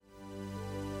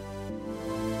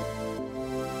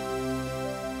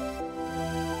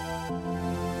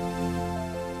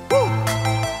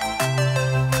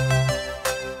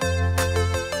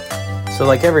So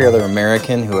like every other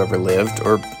American who ever lived,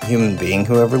 or human being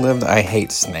who ever lived, I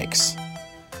hate snakes.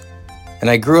 And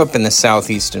I grew up in the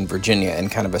southeastern Virginia in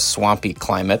kind of a swampy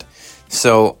climate,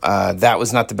 so that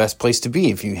was not the best place to be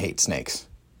if you hate snakes.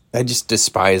 I just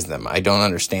despise them. I don't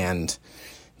understand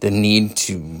the need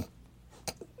to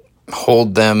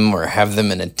hold them or have them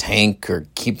in a tank or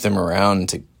keep them around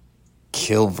to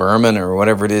kill vermin or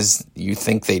whatever it is you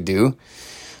think they do.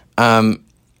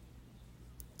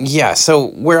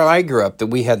 So where I grew up, that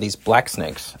we had these black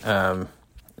snakes,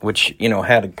 which,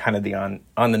 had kind of the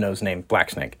on-the-nose name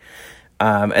black snake.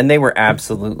 And they were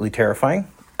absolutely terrifying.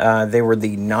 They were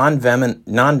the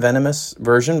non-venomous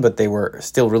version, but they were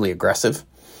still really aggressive.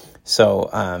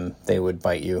 So they would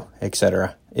bite you,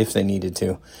 etc., if they needed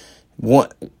to.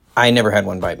 I never had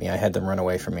one bite me. I had them run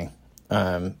away from me.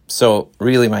 So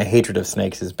really my hatred of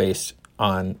snakes is based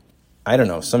on,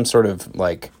 some sort of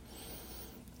like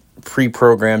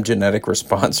pre-programmed genetic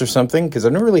response or something, because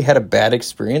I've never really had a bad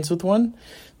experience with one,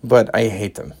 but I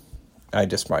hate them. I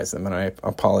despise them, and I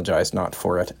apologize not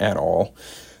for it at all.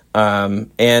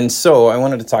 And so I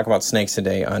wanted to talk about snakes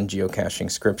today on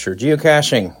Geocaching Scripture.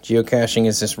 Geocaching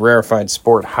is this rarefied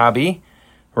sport hobby,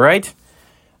 right?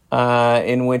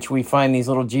 In which we find these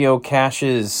little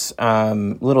geocaches,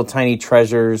 little tiny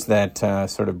treasures that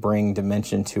sort of bring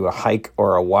dimension to a hike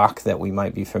or a walk that we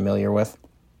might be familiar with.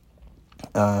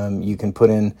 You can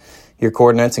put in your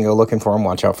coordinates and go looking for them,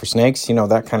 watch out for snakes,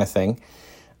 that kind of thing.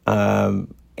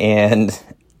 And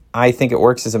I think it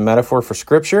works as a metaphor for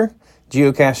Scripture.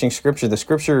 Geocaching Scripture. The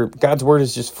Scripture, God's Word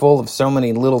is just full of so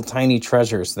many little tiny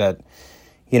treasures that,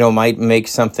 might make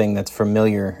something that's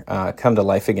familiar come to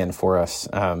life again for us.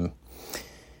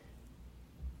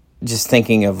 Just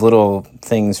thinking of little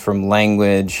things from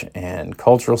language and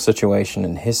cultural situation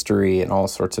and history and all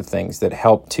sorts of things that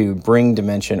help to bring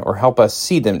dimension or help us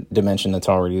see the dimension that's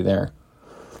already there.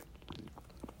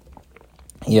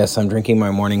 Yes, I'm drinking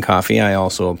my morning coffee. I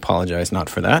also apologize not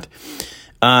for that.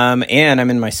 And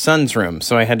I'm in my son's room,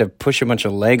 so I had to push a bunch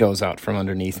of Legos out from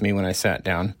underneath me when I sat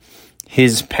down.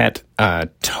 His pet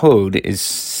toad is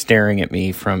staring at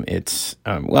me from its,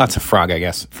 it's a frog, I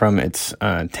guess, from its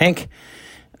tank,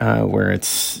 where it's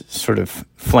sort of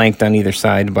flanked on either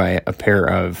side by a pair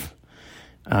of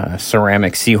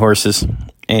ceramic seahorses.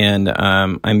 And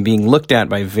I'm being looked at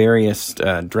by various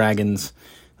dragons,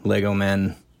 Lego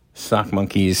men, sock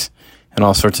monkeys, and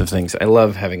all sorts of things. I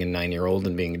love having a 9-year-old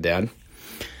and being a dad.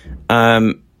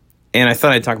 And I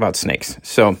thought I'd talk about snakes.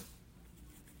 So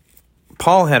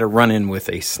Paul had a run-in with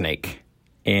a snake,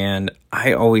 and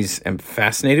I always am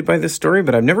fascinated by this story,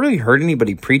 but I've never really heard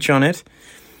anybody preach on it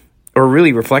or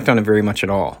really reflect on it very much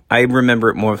at all. I remember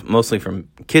it mostly from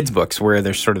kids' books, where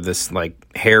there's sort of this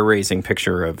like hair-raising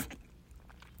picture of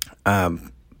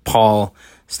Paul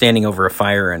standing over a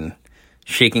fire and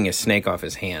shaking a snake off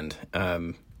his hand.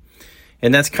 And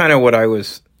that's kind of what I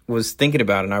was thinking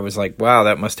about, and I was like, wow,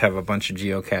 that must have a bunch of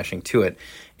geocaching to it.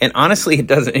 And honestly, it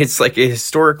doesn't. It's like a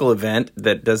historical event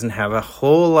that doesn't have a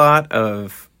whole lot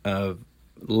of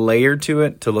layer to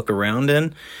it to look around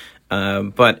in.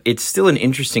 But it's still an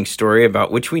interesting story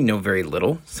about which we know very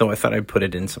little. So I thought I'd put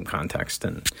it in some context,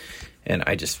 and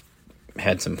I just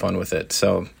had some fun with it.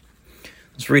 So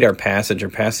let's read our passage.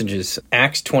 Our passage is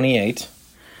Acts 28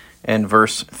 and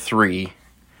verse 3.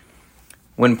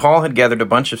 When Paul had gathered a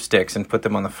bunch of sticks and put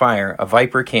them on the fire, a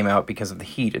viper came out because of the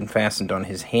heat and fastened on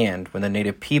his hand. When the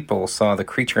native people saw the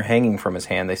creature hanging from his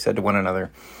hand, they said to one another,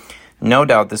 "No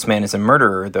doubt this man is a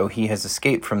murderer, though he has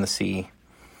escaped from the sea.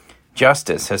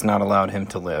 Justice has not allowed him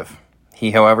to live."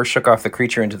 He, however, shook off the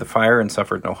creature into the fire and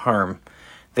suffered no harm.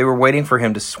 They were waiting for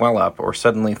him to swell up or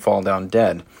suddenly fall down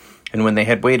dead. And when they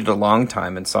had waited a long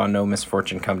time and saw no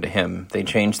misfortune come to him, they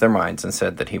changed their minds and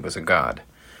said that he was a god.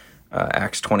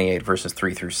 Acts 28, verses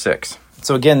 3 through 6.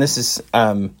 So again, this is,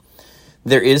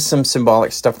 there is some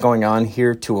symbolic stuff going on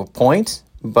here to a point,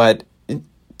 but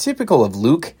typical of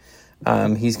Luke,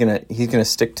 he's gonna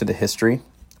stick to the history.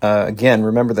 Again,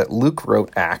 remember that Luke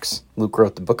wrote Acts. Luke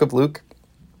wrote the book of Luke,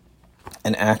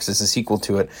 and Acts is a sequel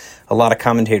to it. A lot of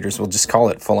commentators will just call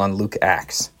it full-on Luke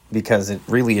Acts, because it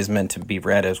really is meant to be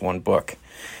read as one book.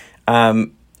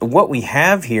 What we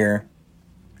have here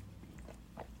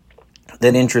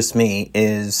that interests me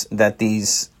is that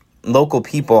these local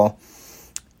people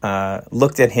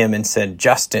looked at him and said,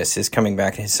 justice is coming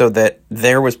back. So that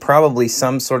there was probably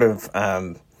some sort of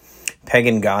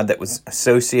pagan god that was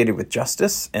associated with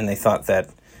justice, and they thought that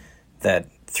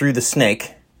through the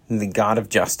snake, the god of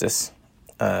justice,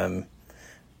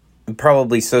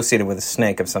 probably associated with a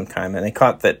snake of some kind, and they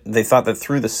thought that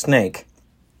through the snake,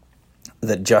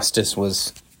 that justice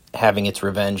was having its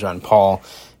revenge on Paul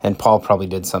and Paul probably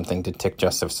did something to tick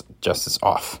Justice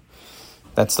off.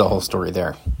 That's the whole story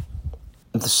there.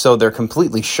 So they're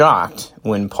completely shocked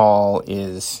when Paul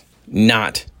is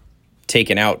not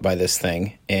taken out by this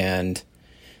thing, and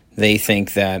they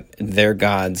think that their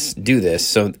gods do this.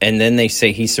 So, and then they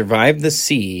say he survived the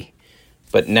sea,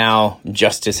 but now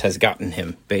justice has gotten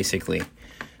him, basically.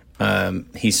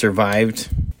 He survived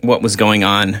what was going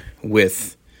on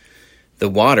with the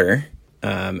water,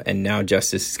 and now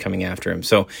justice is coming after him.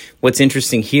 So what's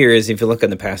interesting here is if you look at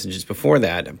the passages before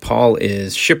that, Paul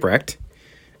is shipwrecked,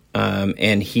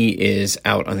 and he is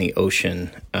out on the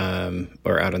ocean,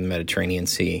 or out on the Mediterranean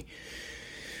Sea.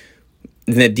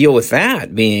 The deal with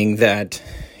that being that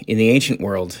in the ancient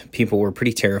world, people were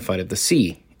pretty terrified of the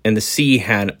sea. And the sea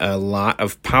had a lot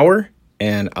of power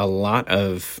and a lot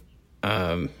of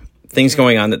things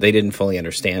going on that they didn't fully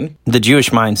understand. The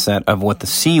Jewish mindset of what the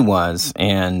sea was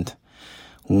and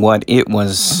what it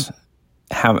was,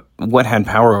 what had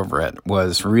power over it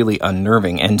was really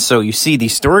unnerving. And so you see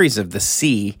these stories of the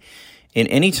sea, and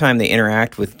any time they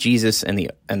interact with Jesus and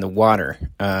the water,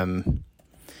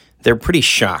 they're pretty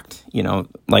shocked,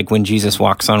 like when Jesus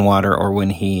walks on water, or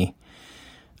when he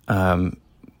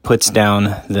puts down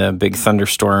the big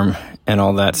thunderstorm and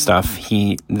all that stuff.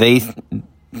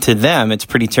 To them, it's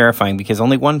pretty terrifying because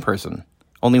only one person,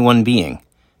 only one being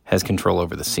has control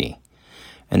over the sea,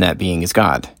 and that being is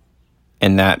God.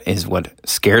 And that is what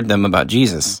scared them about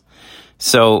Jesus.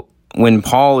 So when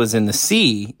Paul is in the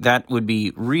sea, that would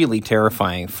be really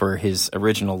terrifying for his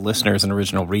original listeners and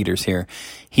original readers here.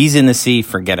 He's in the sea,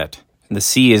 forget it. The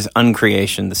sea is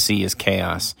uncreation, the sea is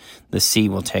chaos. The sea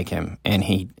will take him, and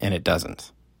it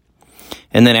doesn't.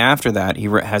 And then after that, he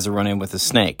has a run-in with a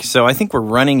snake. So I think we're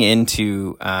running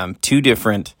into two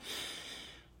different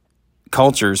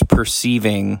cultures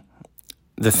perceiving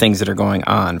the things that are going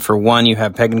on. For one, you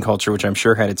have pagan culture, which I'm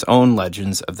sure had its own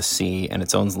legends of the sea and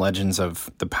its own legends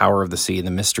of the power of the sea, the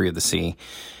mystery of the sea,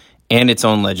 and its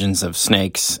own legends of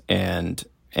snakes and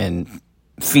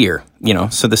fear.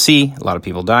 So the sea, a lot of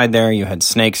people died there. You had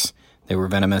snakes. They were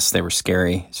venomous. They were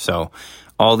scary. So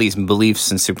all these beliefs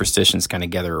and superstitions kind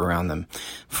of gather around them.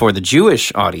 For the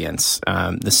Jewish audience,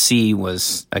 the sea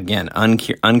was, again,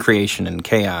 uncreation and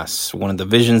chaos. One of the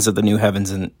visions of the new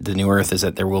heavens and the new earth is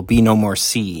that there will be no more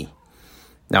sea.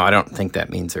 Now, I don't think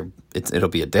that means it'll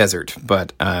be a desert,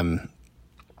 but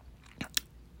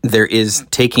there is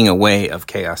taking away of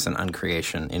chaos and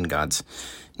uncreation in God's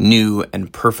new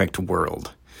and perfect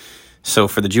world. So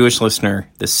for the Jewish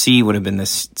listener, the sea would have been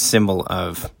this symbol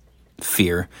of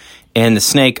fear. And the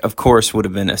snake, of course, would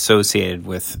have been associated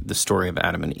with the story of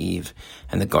Adam and Eve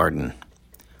and the garden.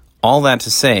 All that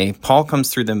to say, Paul comes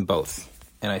through them both.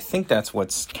 And I think that's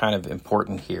what's kind of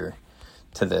important here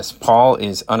to this. Paul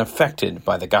is unaffected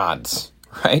by the gods,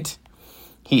 right?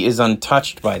 He is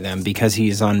untouched by them because he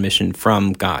is on mission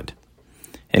from God.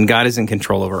 And God is in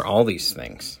control over all these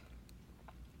things.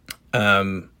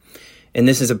 And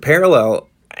this is a parallel.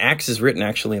 Acts is written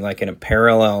actually like in a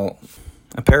parallel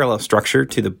structure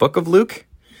to the book of Luke.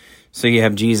 So you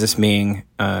have Jesus being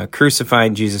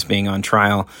crucified, Jesus being on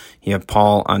trial. You have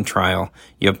Paul on trial.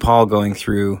 You have Paul going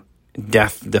through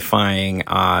death-defying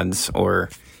odds, or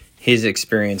his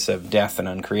experience of death and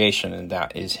uncreation, and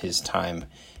that is his time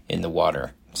in the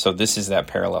water. So this is that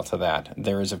parallel to that.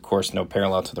 There is, of course, no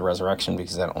parallel to the resurrection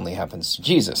because that only happens to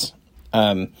Jesus.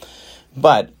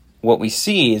 But what we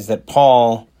see is that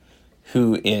Paul,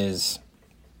 who is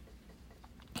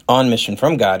on mission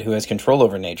from God, who has control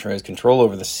over nature, who has control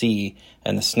over the sea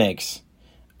and the snakes,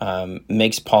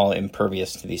 makes Paul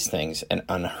impervious to these things and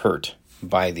unhurt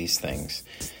by these things.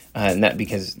 And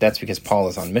that's because Paul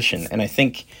is on mission. And I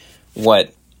think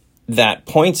what that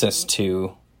points us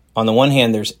to, on the one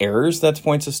hand, there's errors that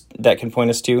can point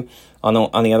us to.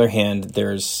 On the other hand,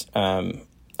 there's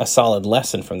a solid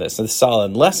lesson from this. So the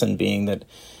solid lesson being that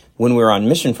when we're on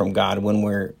mission from God, when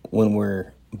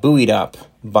we're buoyed up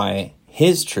by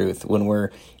His truth, when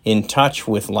we're in touch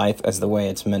with life as the way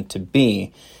it's meant to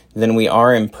be, then we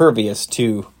are impervious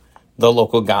to the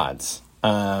local gods.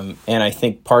 And I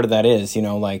think part of that is,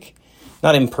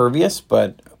 not impervious,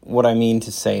 but what I mean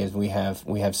to say is we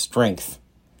have strength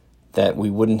that we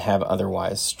wouldn't have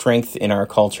otherwise. Strength in our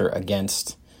culture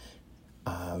against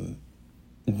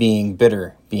being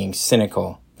bitter, being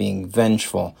cynical, being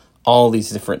vengeful, all these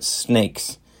different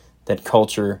snakes that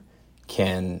culture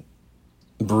can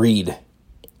breed,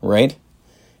 right?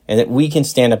 And that we can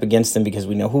stand up against them because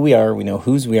we know who we are, we know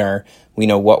whose we are, we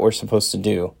know what we're supposed to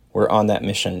do. We're on that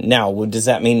mission. Now, does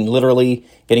that mean literally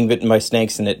getting bitten by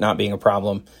snakes and it not being a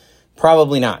problem?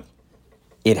 Probably not.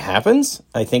 It happens.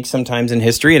 I think sometimes in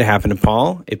history it happened to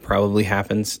Paul. It probably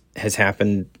has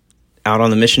happened out on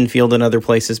the mission field and other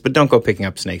places, but don't go picking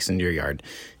up snakes in your yard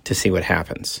to see what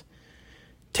happens.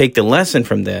 Take the lesson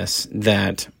from this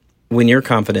that when your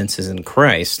confidence is in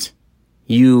Christ,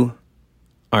 you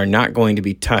are not going to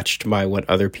be touched by what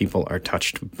other people are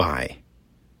touched by,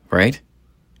 right?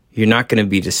 You're not going to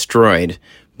be destroyed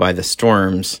by the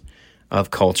storms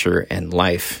of culture and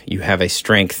life. You have a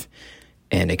strength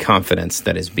and a confidence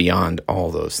that is beyond all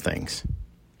those things.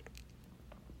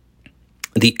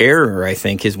 The error, I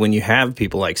think, is when you have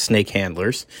people like snake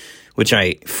handlers, which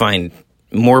I find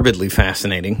morbidly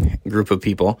fascinating group of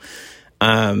people,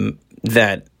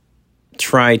 that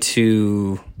try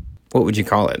to, what would you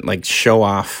call it? Like show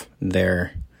off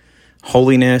their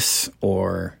holiness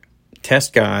or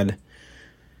test God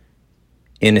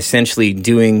in essentially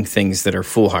doing things that are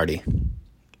foolhardy.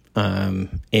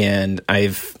 And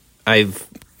I've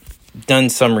done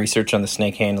some research on the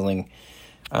snake handling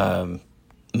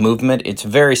movement. It's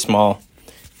very small.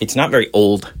 It's not very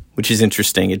old, which is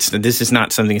interesting. This is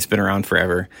not something that's been around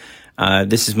forever.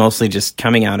 This is mostly just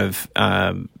coming out of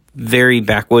very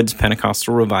backwoods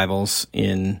Pentecostal revivals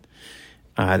in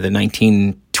the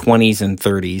 1920s and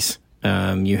 30s.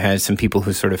 You had some people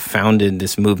who sort of founded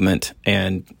this movement,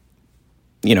 and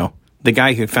the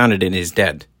guy who founded it is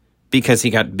dead because he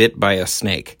got bit by a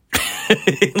snake.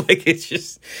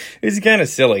 It's kind of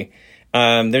silly.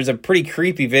 There's a pretty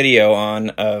creepy video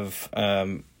of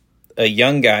a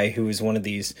young guy who was one of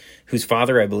these, whose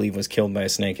father, I believe, was killed by a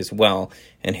snake as well,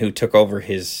 and who took over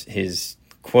his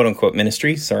quote-unquote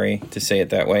ministry, sorry to say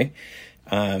it that way.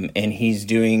 And he's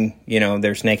doing,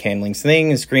 their snake handling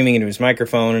thing, and screaming into his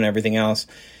microphone and everything else.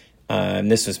 And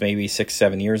this was maybe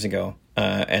 6-7 years ago.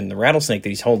 And the rattlesnake that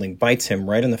he's holding bites him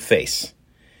right in the face.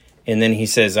 And then he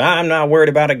says, I'm not worried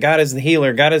about it. God is the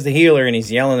healer. God is the healer. And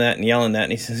he's yelling that.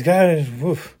 And he says, God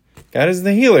is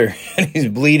the healer. And he's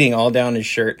bleeding all down his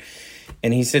shirt.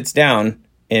 And he sits down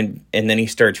and then he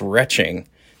starts retching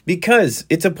because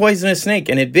it's a poisonous snake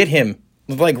and it bit him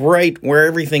like right where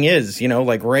everything is,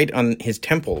 like right on his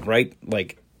temple, right?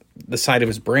 Like the side of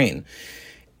his brain.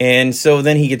 And so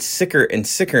then he gets sicker and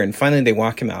sicker. And finally they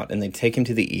walk him out and they take him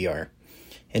to the ER,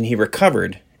 and he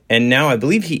recovered. And now I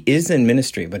believe he is in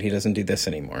ministry, but he doesn't do this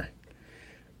anymore.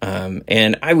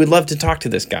 And I would love to talk to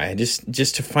this guy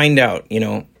just to find out,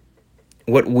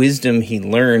 what wisdom he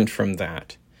learned from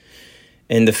that.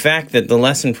 And the fact that the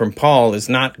lesson from Paul is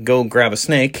not go grab a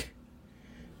snake,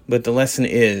 but the lesson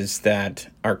is that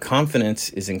our confidence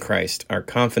is in Christ. Our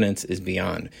confidence is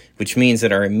beyond, which means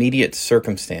that our immediate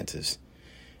circumstances,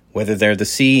 whether they're the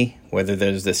sea, whether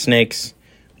there's the snakes,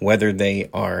 whether they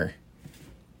are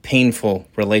painful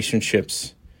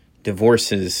relationships,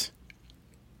 divorces,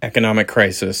 economic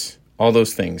crisis, all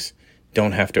those things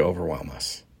don't have to overwhelm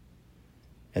us.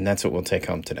 And that's what we'll take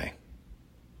home today.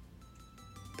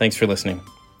 Thanks for listening.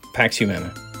 Pax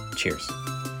Humana. Cheers.